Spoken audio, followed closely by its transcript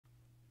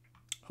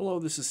Hello,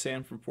 this is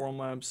Sam from Preform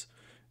Labs,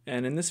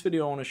 and in this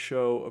video I want to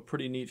show a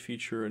pretty neat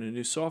feature in a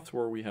new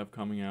software we have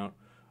coming out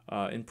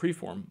in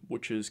Preform,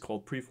 which is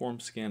called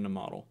Preform Scan to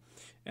Model.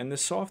 And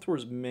this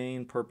software's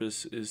main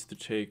purpose is to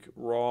take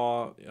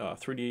raw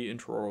 3D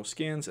intraoral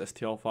scans,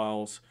 STL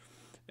files,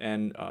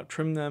 and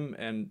trim them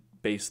and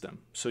base them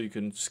so you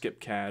can skip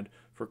CAD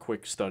for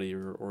quick study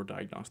or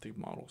diagnostic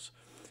models.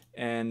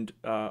 And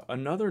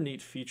another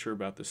neat feature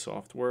about this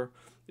software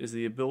is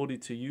the ability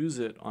to use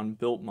it on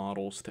built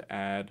models to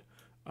add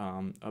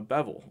a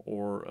bevel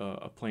or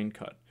a plane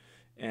cut.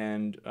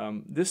 And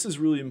this is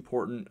really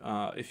important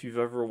if you've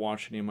ever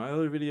watched any of my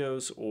other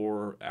videos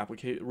or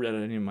read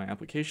any of my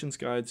applications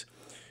guides.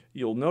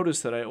 You'll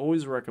notice that I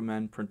always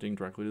recommend printing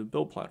directly to the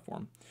build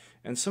platform.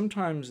 And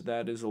sometimes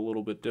that is a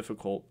little bit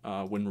difficult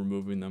when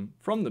removing them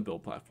from the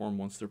build platform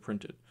once they're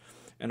printed.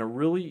 And a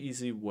really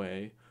easy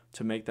way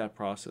to make that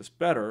process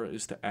better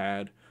is to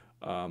add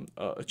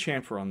a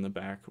chamfer on the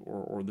back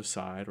or the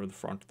side or the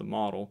front of the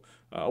model,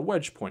 a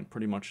wedge point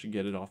pretty much to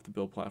get it off the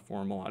build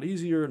platform a lot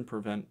easier and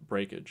prevent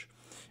breakage.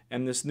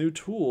 And this new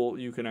tool,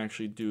 you can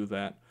actually do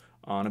that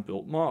on a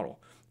built model.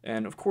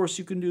 And of course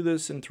you can do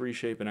this in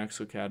 3Shape and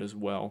Exocad as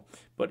well,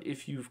 but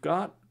if you've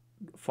got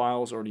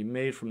files already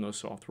made from those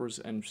softwares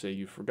and say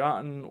you've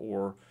forgotten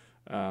or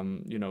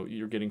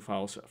you're getting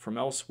files from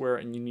elsewhere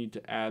and you need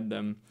to add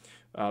them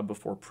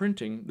before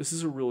printing, this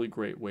is a really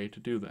great way to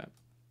do that.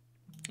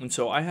 And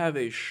so I have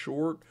a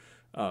short,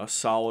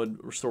 solid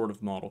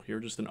restorative model here,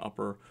 just an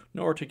upper,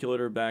 no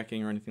articulator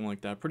backing or anything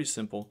like that, pretty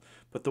simple.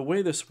 But the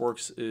way this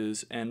works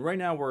is, and right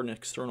now we're in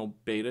external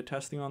beta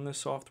testing on this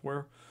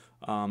software,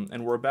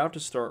 and we're about to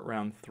start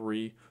round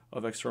 3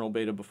 of external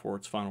beta before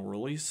its final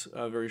release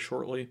very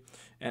shortly.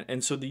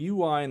 And so the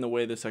UI and the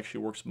way this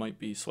actually works might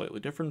be slightly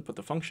different, but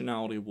the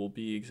functionality will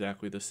be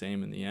exactly the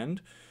same in the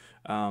end.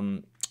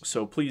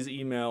 So please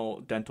email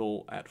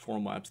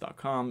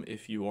dental@preformlabs.com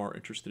if you are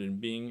interested in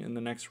being in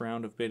the next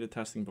round of beta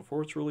testing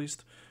before it's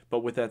released. But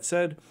with that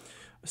said,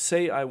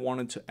 say I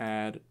wanted to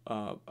add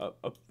a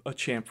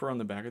chamfer on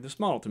the back of this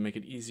model to make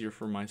it easier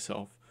for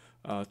myself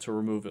to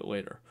remove it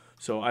later.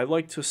 So I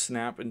like to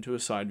snap into a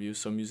side view,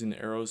 so I'm using the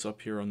arrows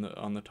up here on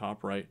the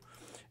top right,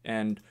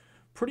 and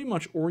pretty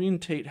much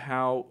orientate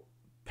how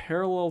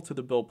parallel to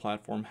the build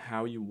platform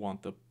how you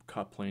want the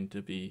cut plane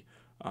to be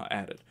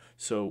added.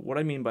 So what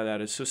I mean by that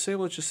is, so say,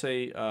 let's just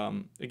say,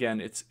 again,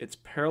 it's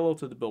parallel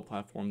to the build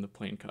platform, the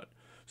plane cut.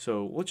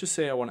 So let's just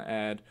say I want to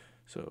add,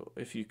 so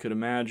if you could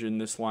imagine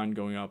this line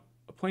going up,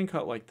 a plane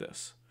cut like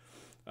this.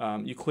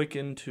 You click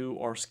into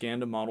our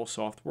scan to model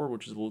software,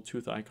 which is a little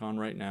tooth icon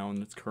right now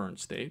in its current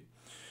state.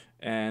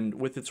 And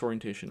with its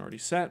orientation already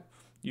set,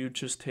 you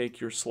just take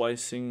your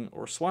slicing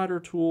or slider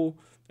tool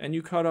and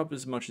you cut up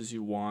as much as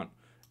you want,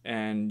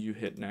 and you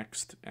hit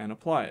next and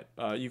apply it.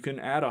 You can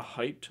add a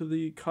height to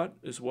the cut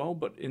as well,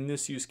 but in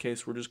this use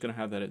case we're just going to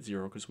have that at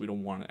 0 because we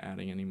don't want it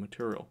adding any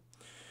material.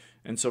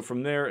 And so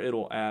from there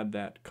it'll add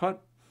that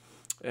cut.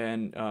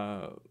 And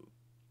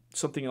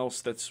something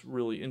else that's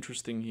really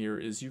interesting here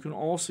is you can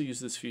also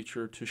use this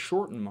feature to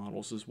shorten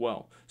models as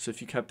well. So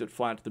if you kept it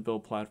flat to the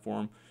build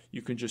platform,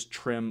 you can just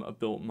trim a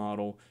built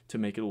model to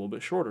make it a little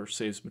bit shorter,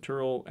 saves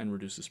material and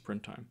reduces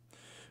print time.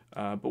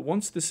 But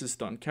once this is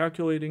done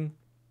calculating,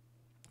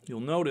 you'll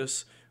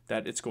notice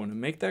that it's going to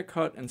make that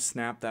cut and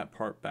snap that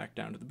part back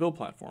down to the build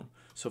platform.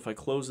 So if I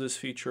close this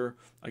feature,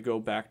 I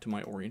go back to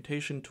my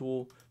orientation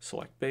tool,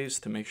 select base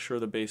to make sure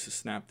the base is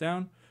snapped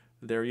down.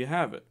 There you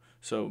have it.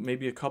 So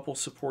maybe a couple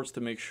supports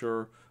to make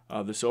sure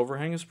this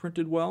overhang is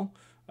printed well,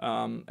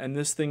 and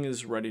this thing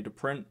is ready to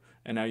print.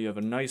 And now you have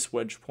a nice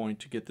wedge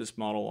point to get this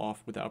model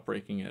off without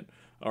breaking it,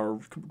 or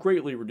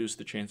greatly reduce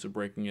the chance of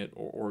breaking it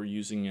or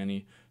using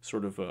any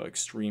sort of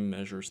extreme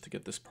measures to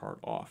get this part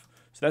off.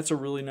 So that's a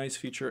really nice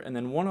feature. And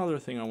then one other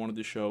thing I wanted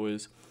to show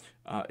is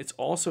it's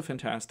also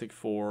fantastic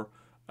for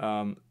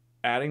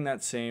adding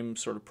that same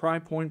sort of pry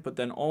point, but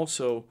then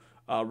also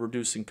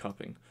reducing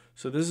cupping.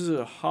 So this is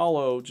a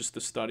hollow, just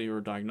a study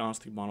or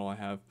diagnostic model I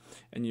have,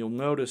 and you'll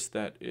notice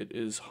that it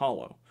is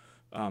hollow.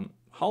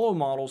 Hollow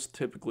models,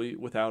 typically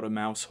without a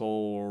mouse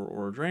hole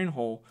or a drain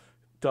hole,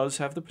 does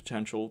have the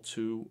potential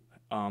to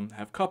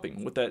have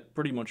cupping. What that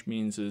pretty much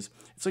means is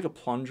it's like a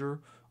plunger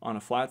on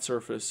a flat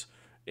surface.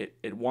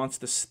 It wants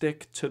to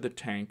stick to the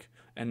tank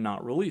and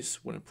not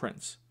release when it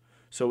prints.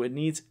 So it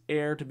needs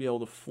air to be able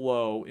to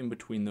flow in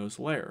between those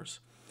layers.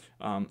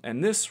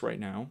 And this right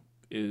now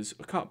is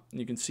a cup.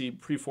 You can see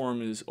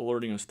Preform is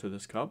alerting us to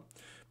this cup.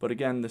 But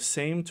again, the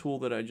same tool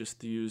that I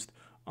just used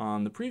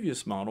on the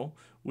previous model,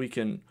 we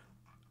can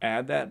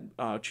add that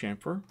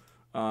chamfer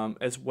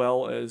as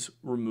well as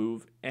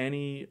remove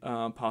any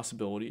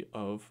possibility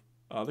of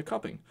the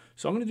cupping.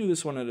 So I'm going to do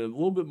this one at a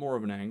little bit more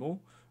of an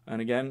angle. And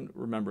again,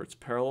 remember, it's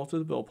parallel to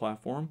the build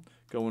platform.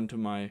 Go into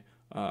my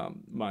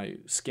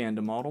scan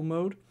to model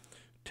mode,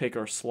 take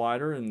our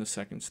slider in the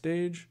second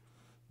stage.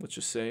 Let's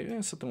just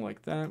say something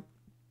like that.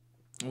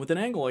 With an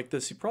angle like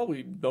this, you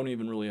probably don't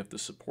even really have to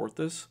support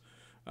this.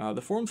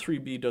 The Form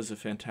 3B does a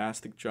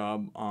fantastic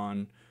job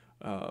on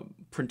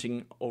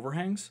printing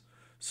overhangs.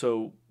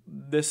 So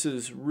this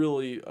is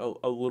really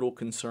a little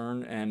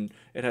concern, and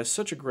it has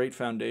such a great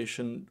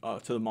foundation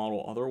to the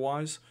model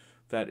otherwise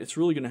that it's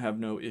really going to have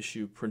no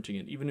issue printing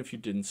it, even if you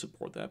didn't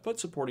support that. But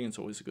supporting it's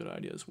always a good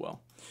idea as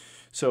well.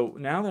 So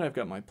now that I've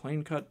got my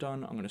plane cut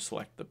done, I'm going to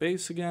select the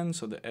base again,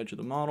 so the edge of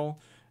the model,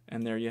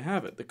 and there you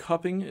have it. The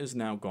cupping is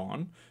now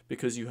gone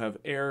because you have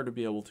air to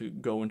be able to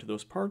go into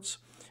those parts,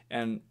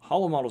 and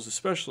hollow models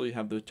especially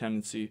have the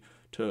tendency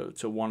to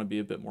want to be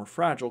a bit more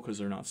fragile because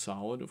they're not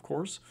solid, of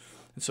course.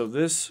 And so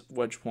this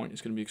wedge point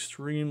is going to be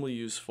extremely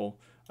useful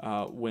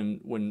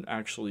when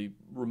actually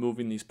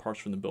removing these parts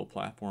from the build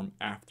platform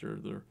after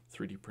they're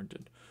 3D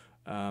printed.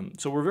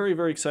 So we're very,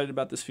 very excited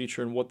about this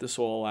feature and what this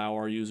will allow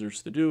our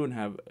users to do and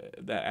have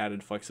that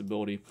added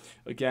flexibility.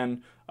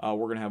 Again, we're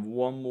going to have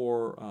one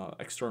more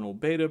external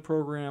beta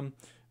program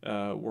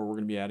where we're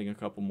going to be adding a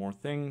couple more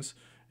things.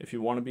 If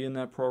you want to be in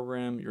that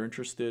program, you're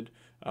interested,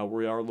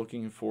 we are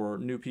looking for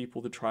new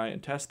people to try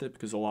and test it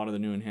because a lot of the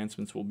new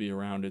enhancements will be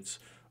around its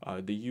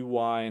the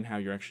UI and how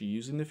you're actually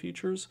using the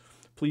features.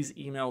 Please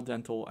email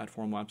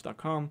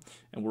dental@formlabs.com,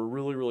 and we're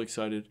really, really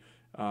excited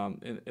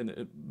in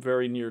a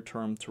very near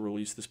term to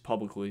release this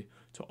publicly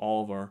to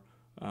all of our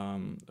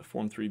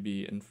Form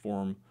 3B and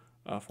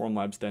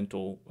Formlabs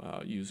Dental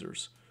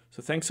users.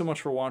 So thanks so much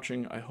for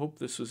watching. I hope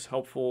this was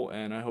helpful,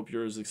 and I hope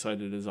you're as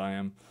excited as I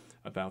am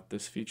about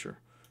this feature.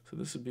 So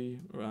this would be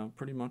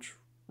pretty much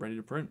ready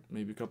to print.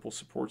 Maybe a couple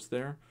supports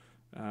there.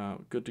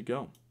 Good to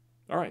go.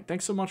 All right,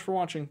 thanks so much for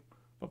watching.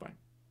 Bye-bye.